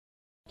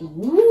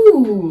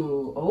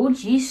Ooh,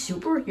 OG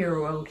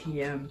superhero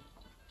LTM.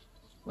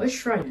 Let's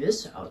try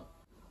this out.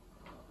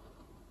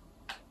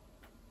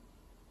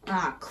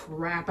 Ah,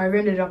 crap. I've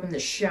ended up in the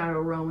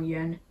Shadow Realm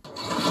again.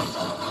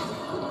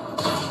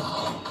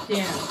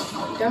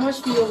 Damn. That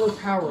must be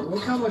overpowered.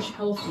 Look how much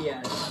health he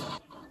has.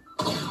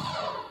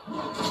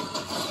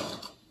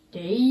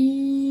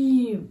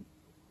 Damn.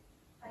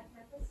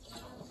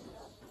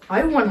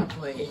 I wanna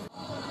play.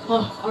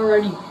 Oh,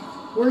 alrighty.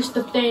 Where's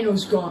the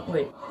Thanos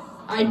gauntlet?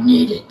 I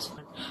need it.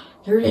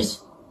 There it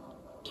is.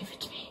 Give it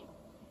to me.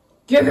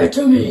 Give it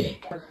to me!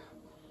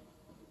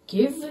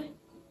 Give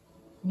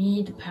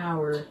me the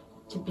power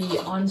to be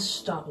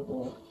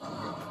unstoppable.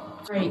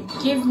 Alright,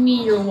 give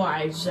me your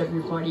lives,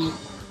 everybody.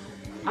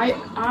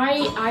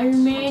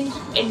 Iron Man,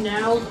 and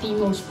now the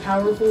most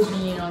powerful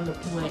being on the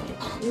planet.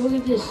 Look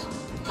at this.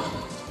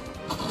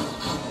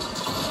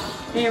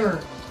 Hammer.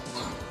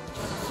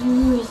 You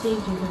really think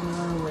you can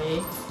run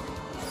away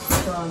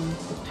from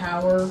the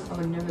power of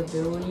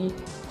inevitability?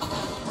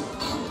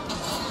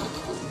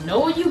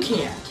 No, you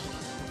can't.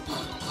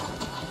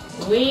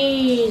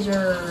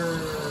 Laser.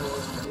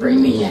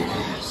 Bring me that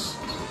ass.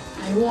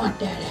 I want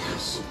that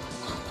ass.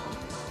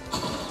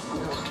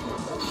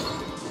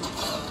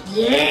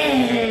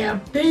 Yeah,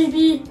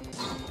 baby!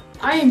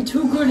 I am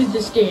too good at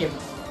this game.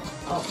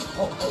 Oh.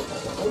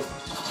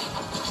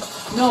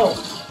 No,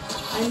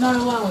 I'm not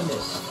allowing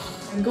this.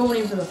 I'm going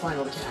in for the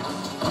final attack.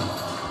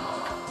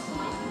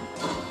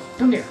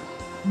 Come here.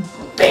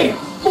 Bam!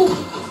 Boom!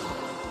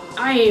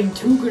 I am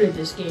too good at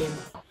this game.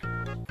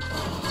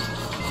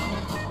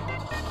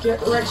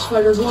 Get wrecked,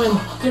 Spider-Gwen.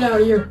 Get out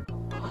of here.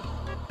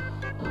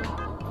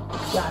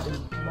 Got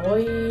him,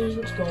 boys.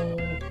 Let's go.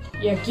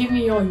 Yeah, give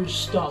me all your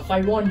stuff.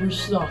 I want your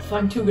stuff.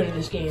 I'm too good at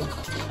this game.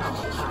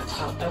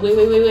 Ow.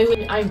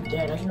 Wait. I'm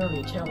dead. I can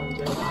already tell I'm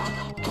dead.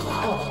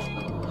 Oh.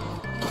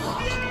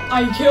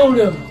 I killed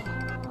him!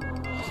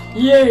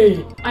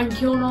 Yay! I'm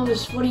killing all the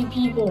sweaty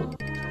people.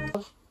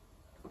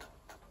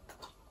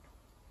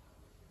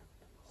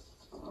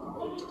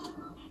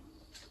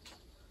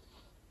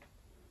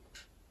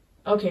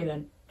 Okay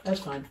then. That's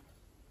fine.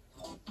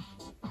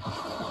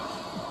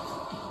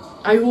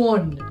 I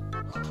won!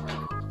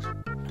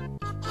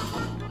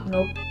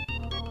 Nope.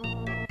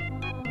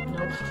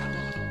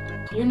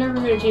 You're never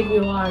gonna take me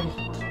alive.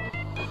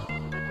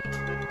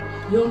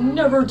 You'll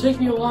never take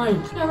me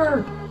alive.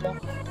 Never!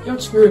 Yo,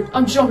 screw it.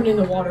 I'm jumping in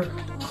the water.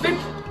 Bip.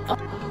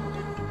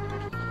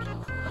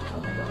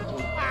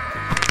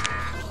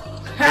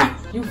 Ha!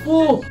 You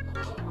fool!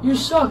 You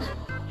suck!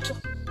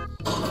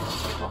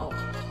 Uh-oh.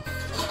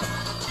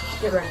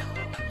 Get ready.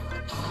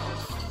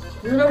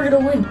 You're never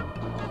gonna win!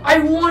 I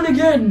won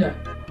again!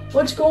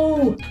 Let's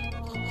go!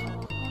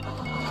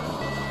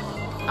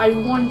 I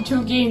won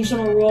 2 games in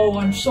a row.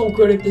 I'm so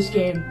good at this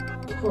game.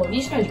 Bro,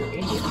 these guys are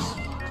idiots.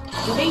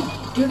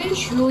 Do they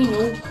truly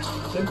know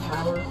good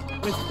power?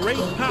 With great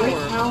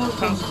power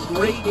comes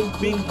great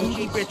big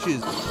booty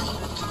bitches.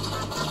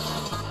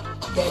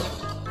 Okay,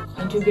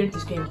 I'm too good at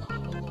this game.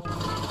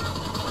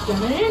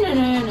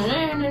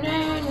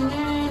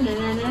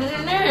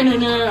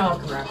 Oh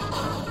crap.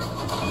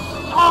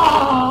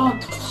 Oh!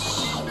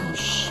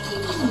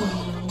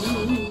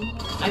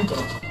 I'm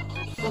dead.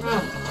 Come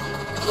on.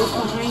 What's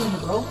behind you,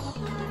 bro?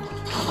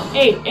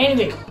 Hey,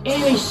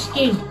 anime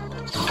skin.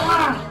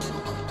 Ah!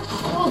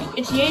 Look,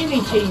 it's the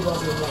anime titty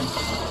rubber again.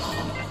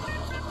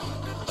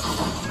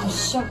 I'm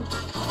so.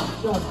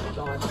 Oh my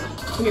god.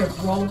 Come here,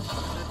 bro.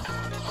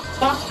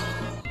 Stop.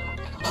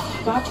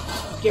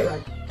 Get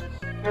right.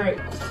 Alright,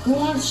 who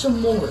wants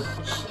some more?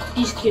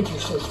 These kids are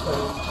so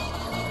sweaty.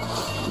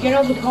 Get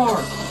out of the car.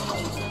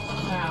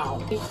 Ow.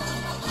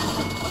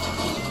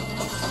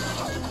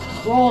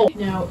 Bro.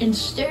 Now,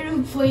 instead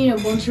of playing a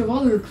bunch of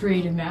other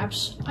creative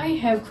maps, I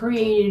have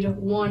created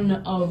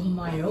one of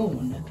my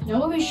own. Now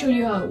let me show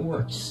you how it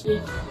works.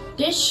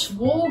 This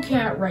swole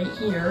cat right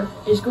here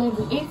is going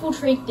to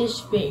infiltrate this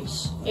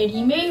base, and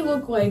he may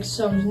look like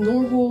some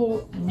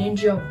normal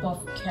ninja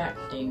buff cat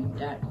thing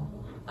that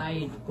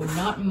I would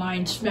not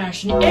mind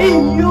smashing. Hey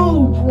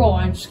yo, bro!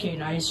 I'm just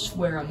kidding. I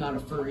swear I'm not a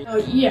furry.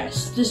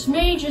 Yes, this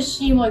may just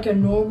seem like a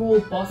normal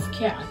buff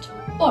cat,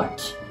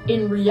 but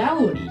in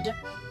reality,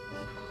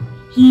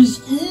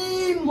 he's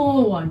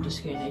emo! I'm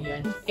just kidding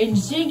again. And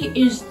Zig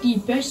is the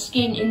best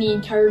skin in the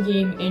entire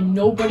game, and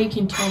nobody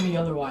can tell me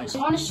otherwise.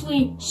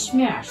 Honestly,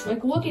 smash.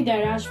 Like, look at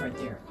that ass right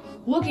there.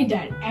 Look at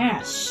that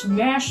ass.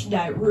 Smash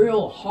that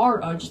real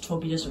hard. I just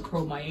hope he doesn't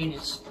probe my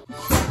anus.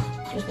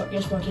 Guess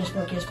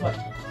what?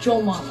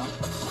 Joe Mama.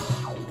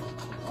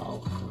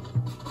 Oh.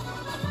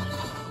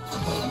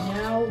 Okay,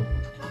 now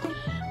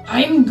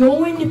I'm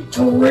going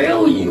to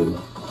rail you.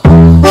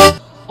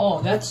 Oh,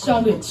 that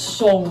sounded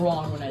so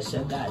wrong when I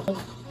said that.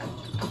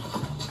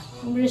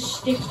 I'm gonna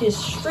stick this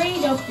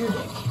straight up your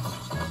dick,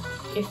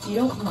 if you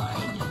don't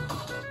mind.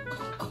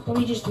 Let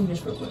me just do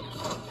this real quick.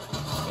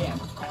 Bam.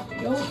 There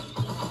we go.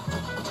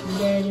 You're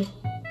dead.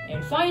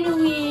 And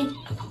finally,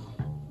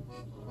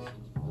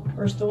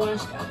 where's the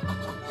last guy?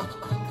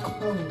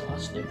 Oh, we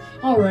lost him.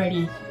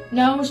 Alrighty,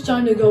 now it's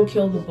time to go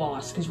kill the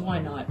boss, because why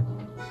not?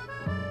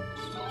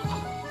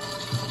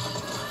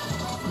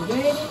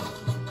 dead.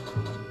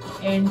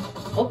 And,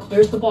 oh,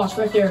 there's the boss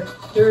right there.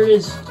 There it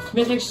is.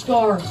 Mythic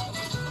Scar.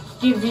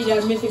 Give me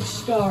that Mythic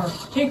Scar.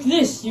 Take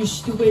this, you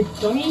stupid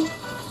dummy.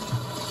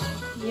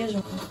 He has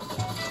a...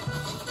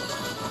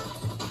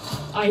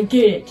 I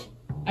did it.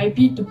 I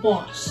beat the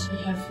boss.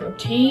 I have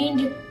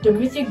obtained the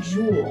Mythic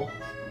Jewel.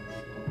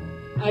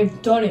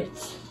 I've done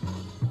it.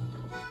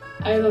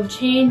 I have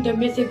obtained the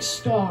Mythic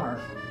Star.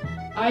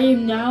 I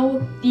am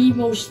now the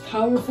most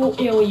powerful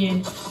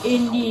alien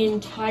in the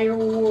entire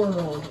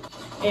world.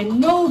 And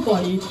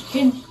nobody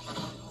can...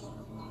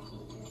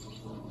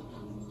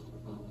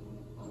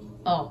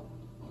 Oh.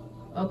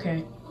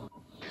 Okay.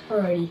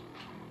 Alrighty.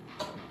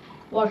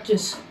 Watch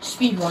this.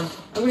 Speedrun.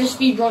 I'm gonna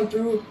speedrun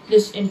through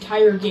this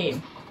entire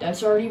game.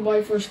 That's already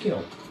my first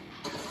kill.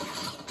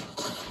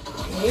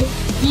 Okay.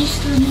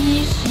 Mr.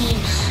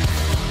 Meeseeks.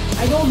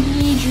 I don't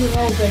need your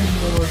help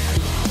anymore.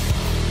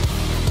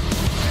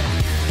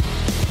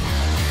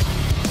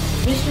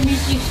 Mr.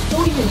 Meeseeks,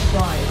 don't even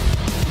try.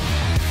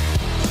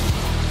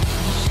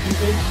 You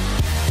stupid.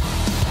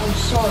 I'm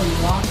sorry,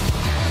 Rock.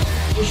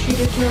 You should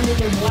have turned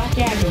into Black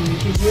Adam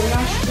because you're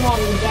not strong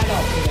with that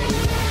outfit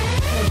anymore.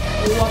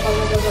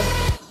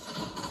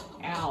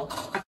 Ow.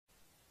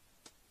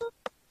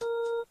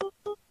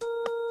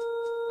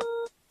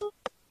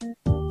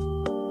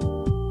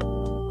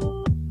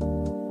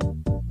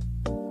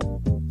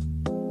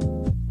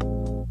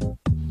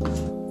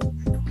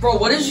 Bro,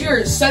 what is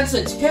your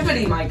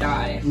sensitivity, my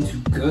guy? It's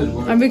good.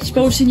 I'm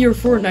exposing your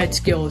Fortnite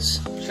skills.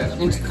 Shut up.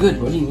 It's good.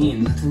 What do you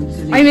mean?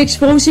 I'm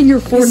exposing your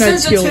Fortnite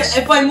skills.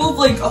 If I move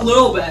like a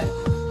little bit,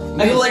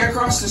 I go like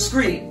across the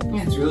screen.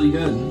 Yeah, it's really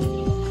good.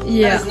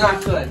 Yeah. That is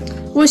not good.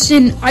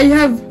 Listen,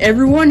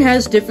 everyone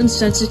has different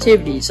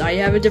sensitivities. I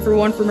have a different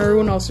one from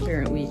everyone else,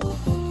 apparently.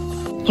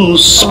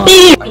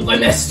 I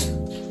missed.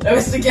 I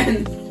missed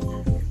again.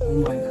 Oh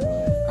my god.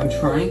 I'm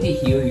trying to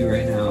heal you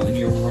right now, and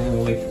you're running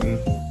away from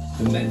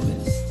the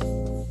madness.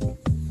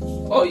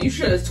 Oh, you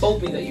should have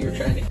told me that you were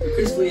trying to.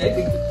 Personally, I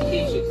think that the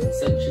Asian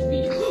consent should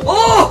be.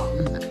 Oh!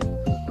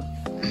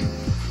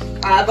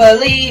 I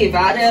believe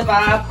I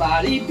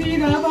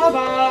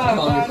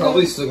Oh, you're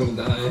probably still gonna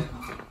die.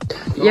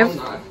 No, Yep. I'm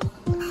not.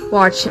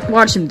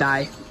 Watch him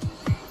die.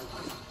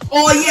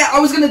 Oh yeah, I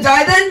was gonna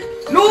die then?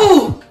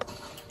 No!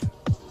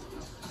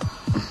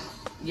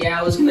 Yeah,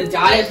 I was gonna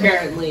die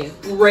apparently.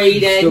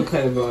 Raiden. Still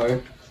kind of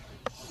are.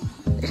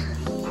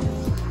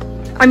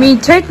 I mean,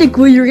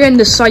 technically, you're getting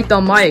the psyched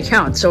on my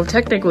account, so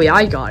technically,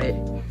 I got it.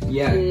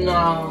 Yeah.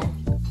 No.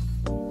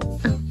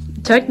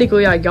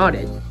 Technically, I got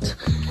it.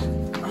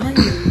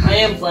 I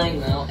am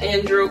playing though.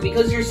 Andrew,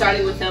 because you're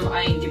siding with him,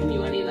 I ain't giving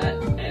you any of that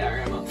AR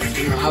ammo.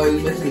 I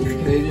was listening.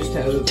 Can I just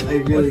have? I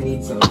really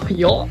need some.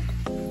 Yo.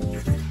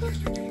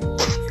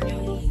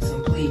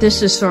 Some, please.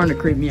 This is starting to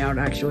creep me out,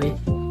 actually.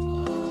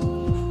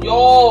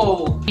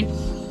 Yo!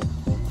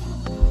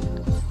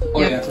 Oh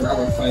yeah, I forgot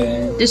we're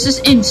fighting. This is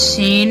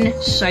insane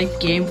scythe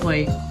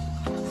gameplay.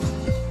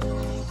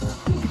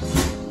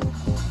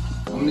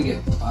 I'm gonna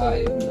get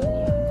 5 million.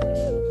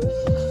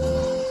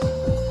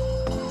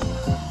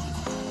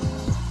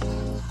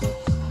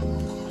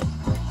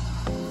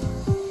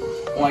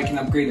 Oh, I can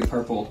upgrade to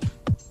purple.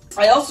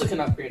 I also can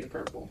upgrade to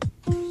purple.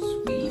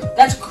 Sweet.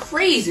 That's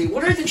crazy.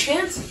 What are the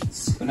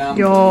chances? But now I'm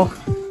Yo.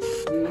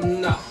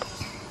 No.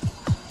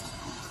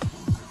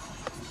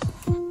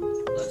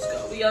 Let's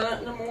go. We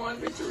got number 1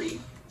 victory.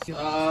 Kill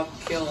all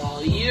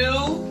you.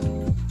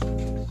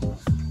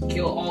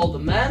 Kill all the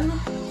men.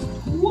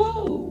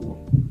 Whoa.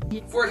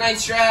 Fortnite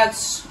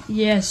strats.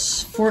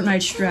 Yes,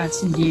 Fortnite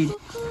strats, indeed.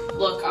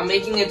 Look, I'm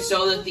making it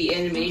so that the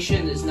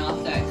animation is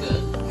not that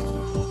good.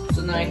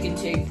 So then I can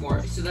take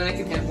more. So then I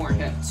can hit more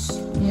hits.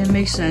 Yeah,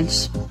 makes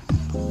sense.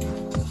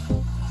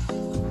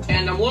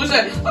 And I'm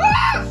losing.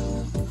 Ah!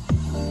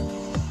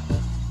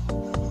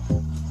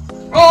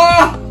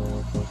 Ah!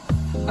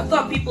 I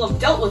thought people have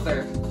dealt with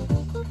her.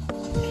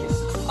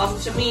 Up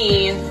to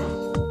me.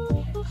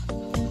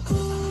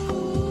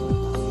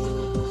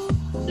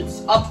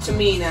 It's up to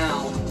me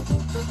now.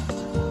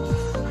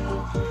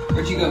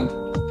 Where'd you go?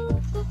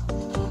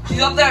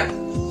 She's up there.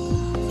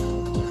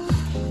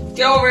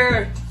 Get over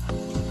here.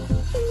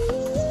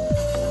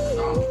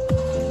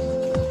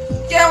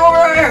 Get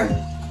over here.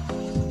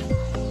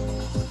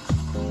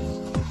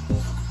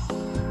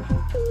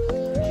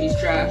 She's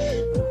trash.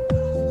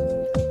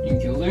 You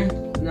killed her?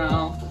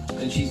 No.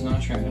 Then she's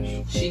not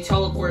trash. She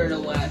teleported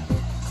away.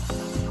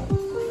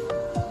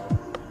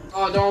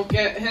 Oh, don't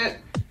get hit.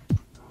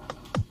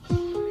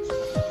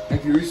 I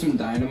threw some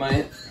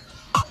dynamite.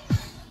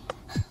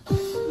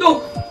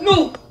 No!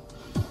 No!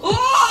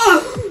 Ah!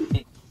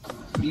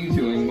 What are you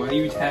doing? Why are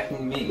you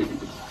attacking me?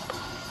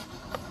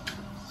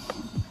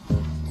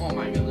 Oh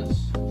my goodness.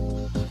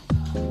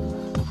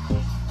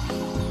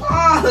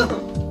 Ah!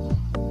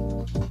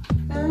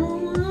 I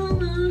will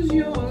lose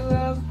your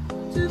love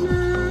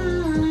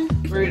tonight.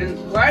 Brayden,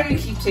 why do you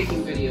keep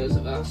taking videos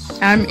of us?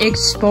 I'm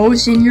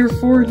exposing your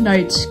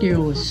Fortnite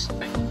skills.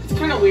 It's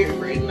kind of weird,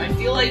 Brayden. I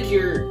feel like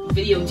you're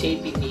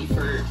videotaping me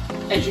for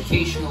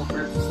educational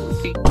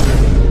purposes.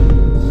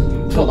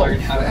 to learn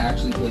how to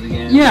actually play the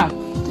game.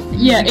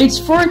 Yeah, it's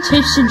for a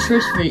tips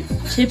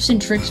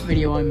and tricks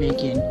video I'm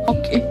making.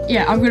 Okay,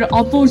 yeah, I'll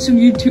upload some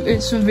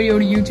video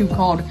to YouTube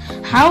called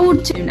 "How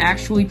to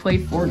Actually Play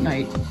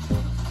Fortnite"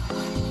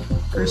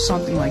 or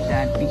something like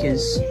that,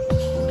 because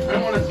I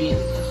don't want to be in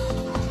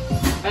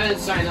it. I didn't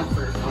sign up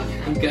for a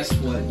contract. Well, guess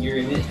what? You're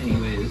in it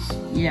anyways.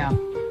 yeah.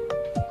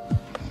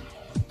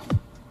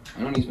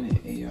 I don't use my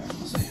AR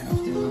unless I have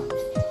to.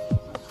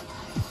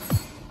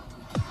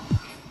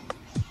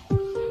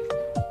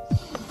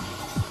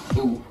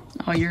 Ooh.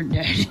 Oh, you're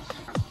dead.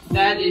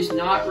 That is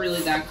not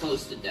really that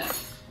close to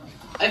death.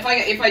 If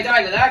I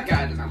die to that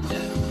guy, then I'm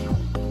dead.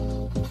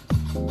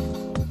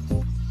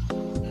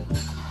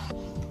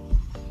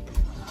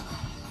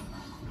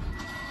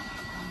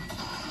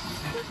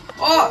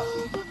 Oh!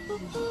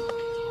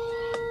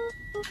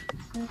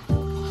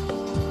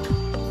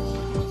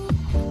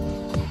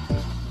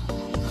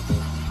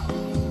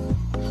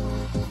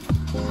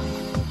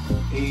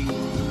 Hey,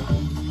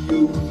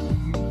 yo.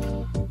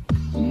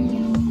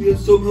 Yeah,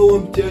 somehow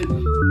I'm dead.